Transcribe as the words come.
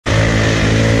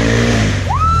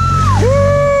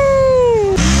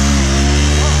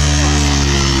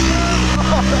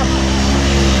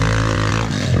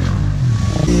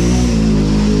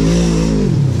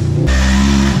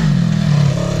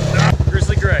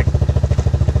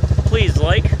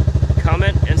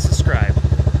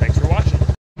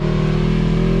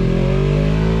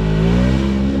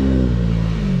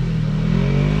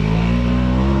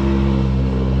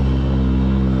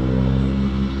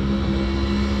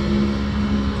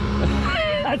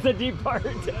That's the deep part.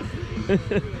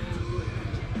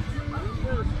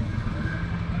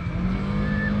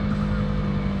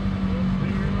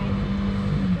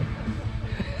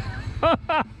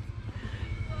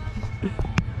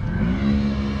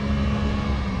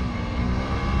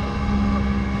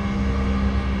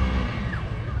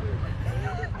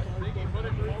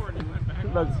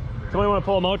 Somebody want to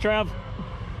pull him out, Trav?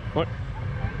 What?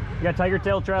 You got tiger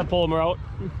tail, Trav? Pull him out.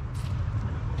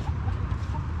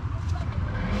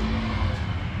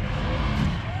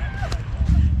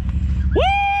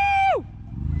 Woo!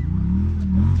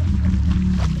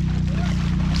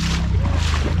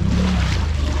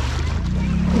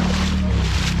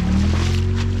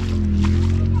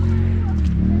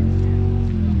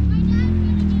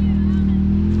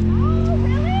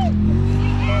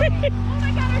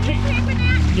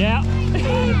 Yeah.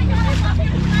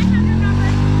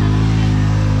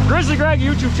 Grizzly Greg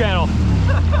YouTube channel.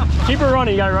 Keep her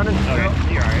running. You got it running? Okay.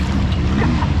 You're alright.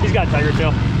 He's got a tiger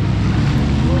tail.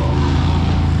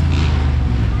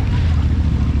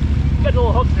 Got the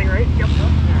little hook thing, right? Yep.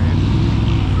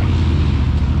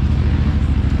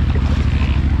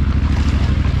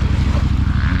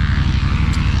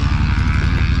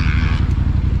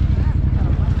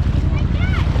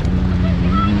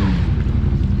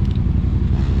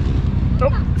 Oh,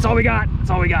 that's all we got.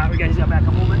 That's all we got. He's got back up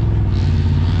a little bit.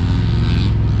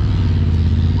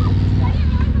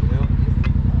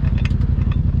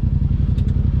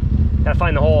 Gotta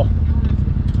find the hole.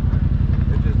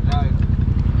 It just died.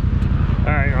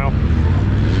 Alright, well.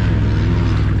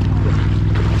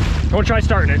 Don't try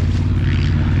starting it.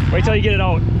 Wait till you get it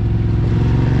out.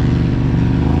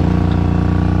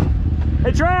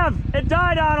 Hey Trav, it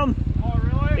died on him. Oh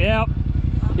really? Yep.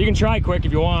 You can try quick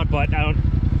if you want, but I don't.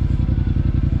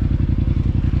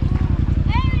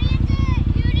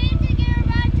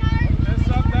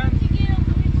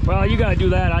 Well, you gotta do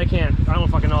that. I can't. I don't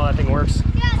fucking know how that thing works.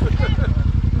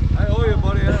 I owe you,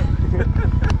 buddy.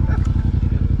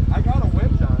 I got a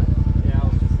winch on it. Yeah, I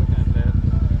was just looking at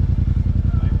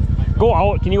that. Go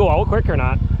out. Can you go out quick or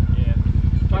not? Yeah.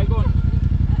 Try going.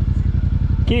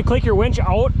 Can you click your winch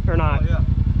out or not? Oh, yeah.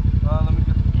 Let me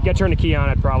get. You gotta turn the key on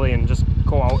it probably and just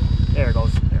go out. There it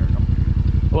goes. There we go.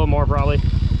 A little more probably.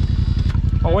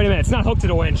 Oh wait a minute. It's not hooked to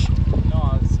the winch.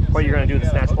 No, What you're gonna do? The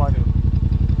snatch plug.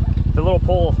 The little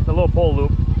pole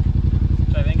loop.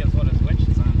 Which I think is what his winch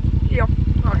is on. Yep.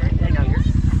 Okay, hang on here.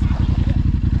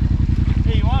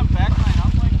 Hey, you want back line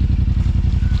up like?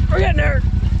 We're getting there.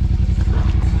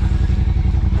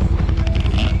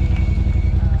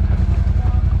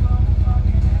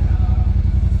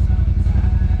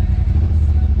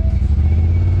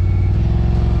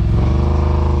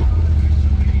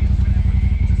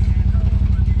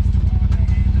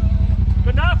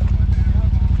 Good enough?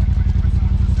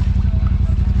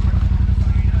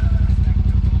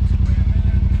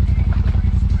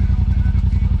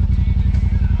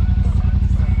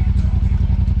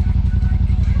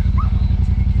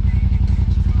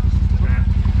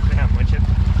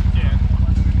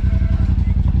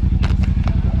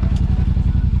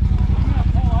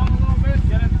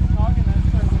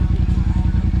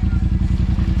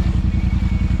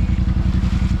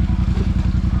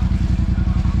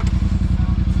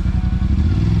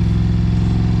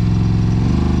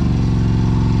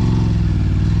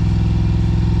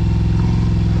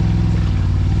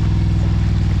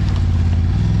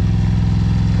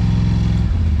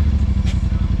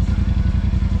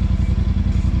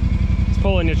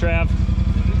 Pulling you, Trav.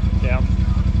 Yeah.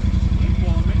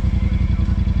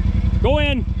 Go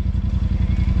in.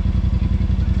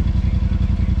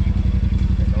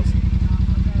 There it goes.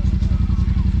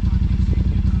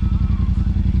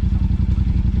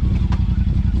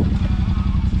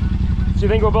 So you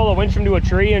think we'll build a winch him to a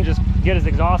tree and just get his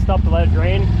exhaust up to let it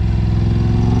drain?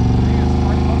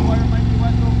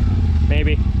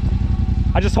 Maybe.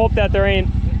 I just hope that there ain't,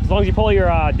 as long as you pull your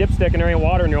dipstick and there ain't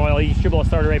water in your oil, you should be able to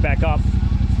start it right back up.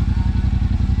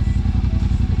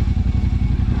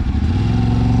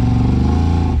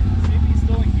 See if he's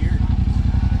still in gear.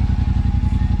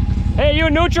 Hey, you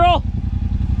in neutral?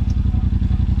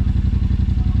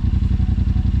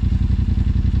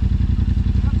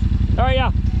 All right,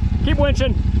 yeah. Keep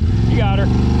winching. You got her.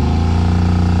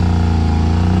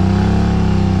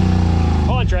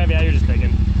 Hold on, Trav. Yeah, you're just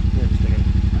digging.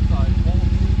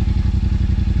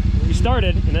 You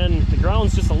started, and then the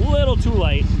ground's just a little too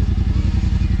light.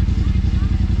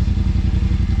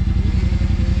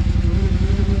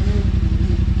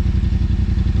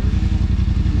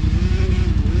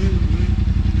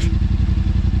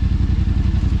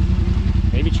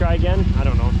 Maybe try again? I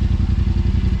don't know.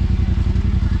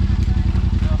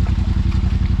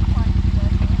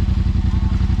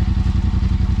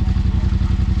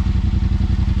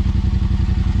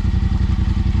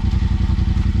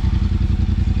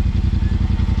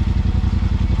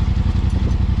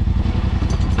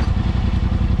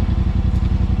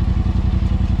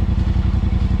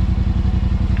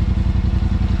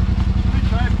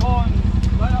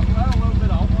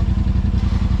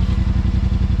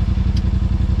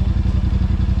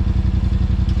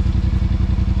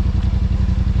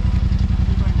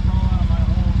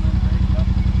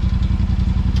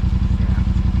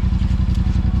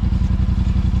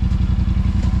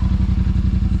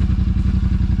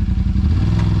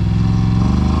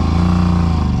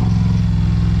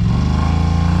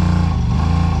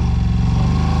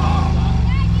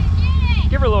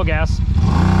 go, gas.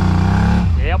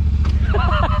 Yep.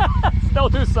 Still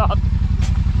too soft.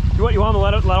 You want to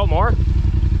let out more?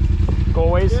 Go a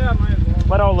ways? Yeah, might as well.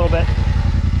 Let out a little bit.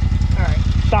 All right.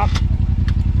 Stop.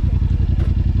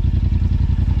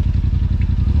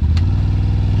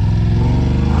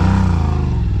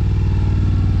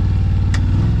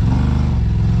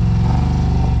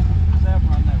 Does that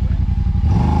run that wind?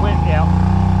 Wind, yeah.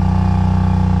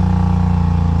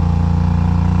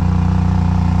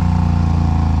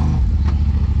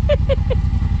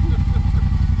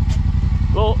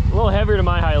 A little heavier to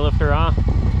my Highlifter, huh?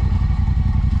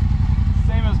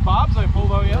 Same as Bob's I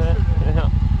pulled out yesterday.